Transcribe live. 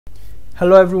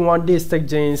Hello everyone, this is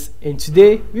TechGenez, and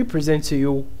today we present to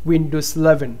you Windows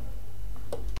 11.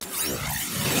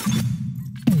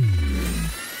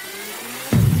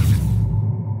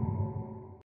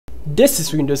 This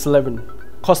is Windows 11,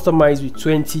 customized with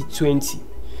 2020.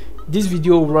 This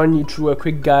video will run you through a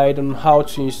quick guide on how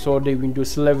to install the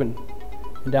Windows 11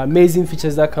 and the amazing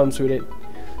features that comes with it.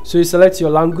 So you select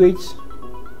your language,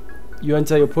 you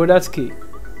enter your product key.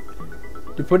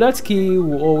 The product key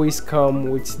will always come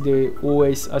with the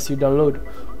OS as you download.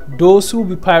 Those who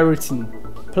will be pirating,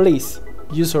 please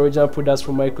use original products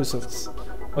from Microsoft.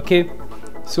 Okay,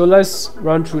 so let's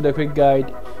run through the quick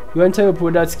guide. You enter your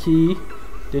product key,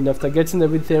 then after getting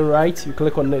everything right, you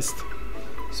click on next.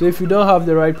 So if you don't have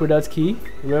the right product key,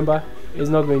 remember, it's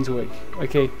not going to work.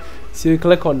 Okay, so you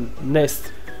click on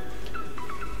next.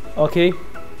 Okay,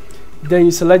 then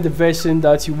you select the version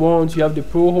that you want. You have the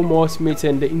Pro, Home, Ultimate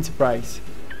and the Enterprise.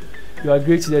 You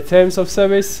agree to the terms of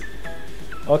service.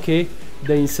 Okay,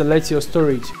 then you select your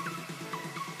storage.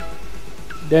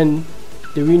 Then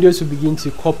the Windows will begin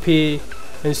to copy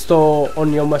and store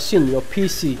on your machine, your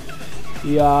PC.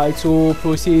 Yeah, it will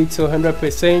proceed to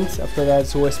 100%. After that,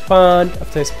 it will expand.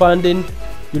 After expanding,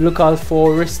 you look out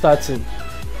for restarting.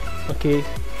 Okay,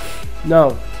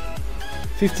 now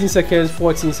 15 seconds,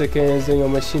 14 seconds, then your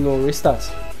machine will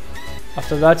restart.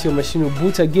 After that, your machine will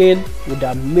boot again with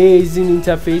the amazing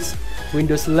interface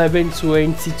Windows 11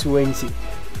 2020.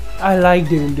 I like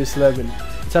the Windows 11.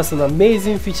 It has an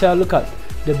amazing feature. Look at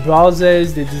the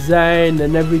browsers, the design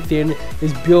and everything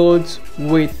is built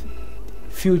with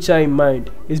future in mind.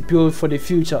 It's built for the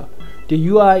future. The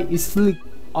UI is sleek.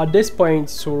 At this point,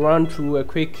 to run through a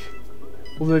quick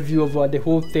overview of the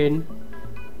whole thing,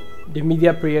 the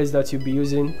media players that you'll be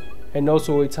using, and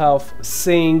also it have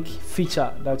sync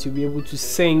feature that you'll be able to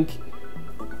sync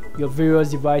your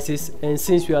various devices. And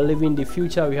since we are living in the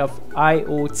future, we have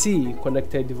IoT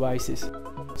connected devices.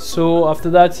 So after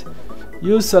that,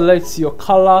 you select your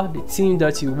color, the theme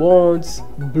that you want,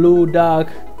 blue, dark,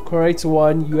 correct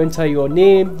one. You enter your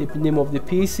name, the name of the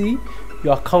PC,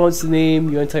 your account name,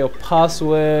 you enter your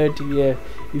password. Yeah,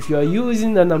 if you are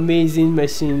using an amazing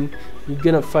machine, you're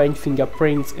gonna find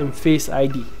fingerprints and Face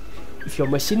ID. If your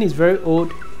machine is very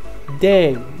old,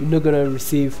 then you're not gonna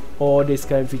receive all these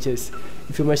kind of features.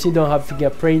 If your machine don't have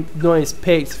fingerprint, don't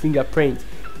expect fingerprint.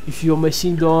 If your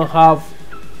machine don't have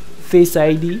Face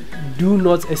ID, do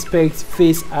not expect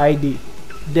Face ID.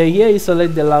 Then here you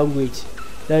select the language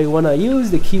that you wanna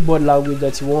use, the keyboard language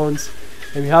that you want,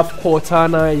 and we have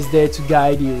Cortana is there to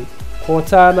guide you.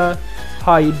 Cortana,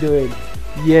 how you doing?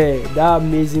 Yeah, that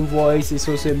amazing voice is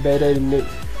also embedded in it.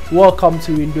 Welcome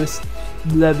to Windows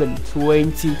 11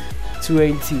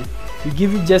 2020. You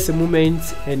give it just a moment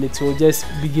and it will just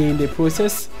begin the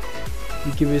process.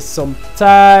 You give it some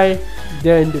time,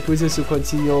 then the process will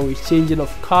continue with changing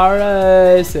of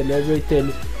colors and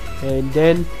everything, and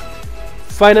then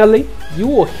finally you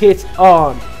will hit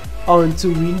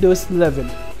onto Windows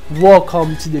 11.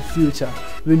 Welcome to the future.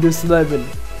 Windows 11,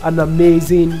 an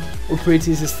amazing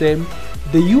operating system.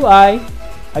 The UI,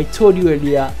 I told you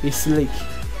earlier, is sleek.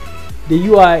 The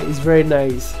UI is very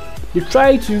nice. They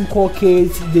try to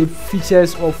inculcate the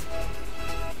features of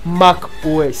Mac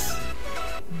OS.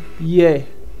 Yeah,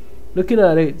 looking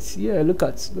at it, yeah, look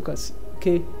at,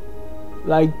 okay,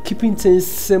 like keeping things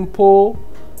simple,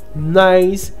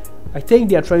 nice. I think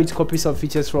they are trying to copy some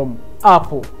features from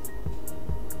Apple.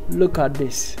 Look at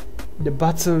this, the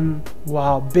button.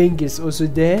 Wow, Bing is also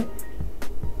there.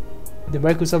 The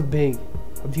Microsoft Bing,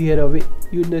 have you heard of it?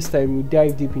 You next time we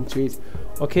dive deep into it.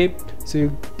 Okay, so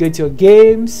you get your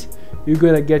games, you're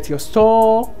gonna get your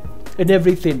store and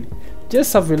everything.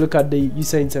 Just have a look at the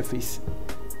user interface.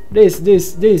 This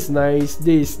is nice,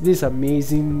 this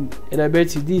amazing, and I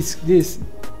bet you this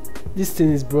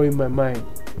thing is blowing my mind.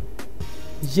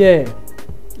 Yeah,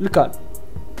 look at,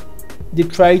 they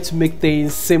try to make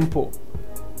things simple.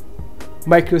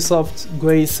 Microsoft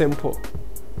going simple,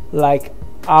 like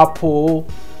Apple.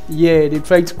 Yeah, they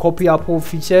try to copy Apple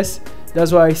features.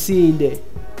 That's what I see in there.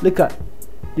 Look at,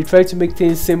 they try to make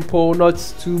things simple, not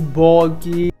too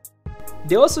buggy.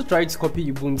 They also try to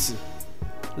copy Ubuntu,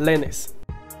 Linux.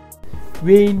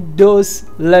 Windows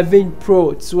 11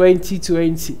 Pro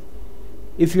 2020.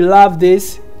 If you love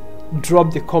this,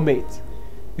 drop the comment.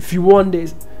 If you want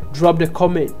this, drop the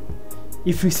comment.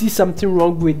 If you see something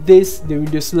wrong with this, the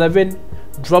Windows 11,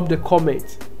 drop the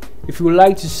comment. If you would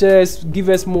like to share, give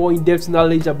us more in-depth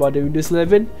knowledge about the Windows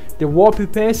 11, the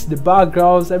wallpapers, the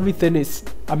backgrounds, everything is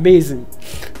amazing.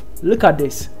 Look at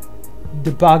this,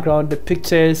 the background, the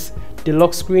pictures, the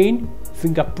lock screen,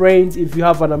 fingerprints. If you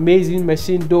have an amazing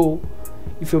machine though,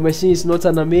 If your machine is not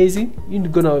an amazing,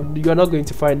 you're not going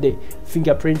to find the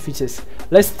fingerprint features.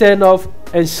 Let's turn off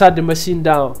and shut the machine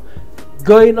down.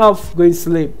 Going off, going to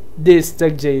sleep. This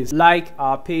TechGenez. Like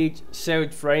our page, share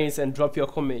with friends, and drop your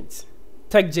comments.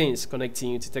 TechGenez,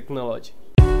 connecting you to technology.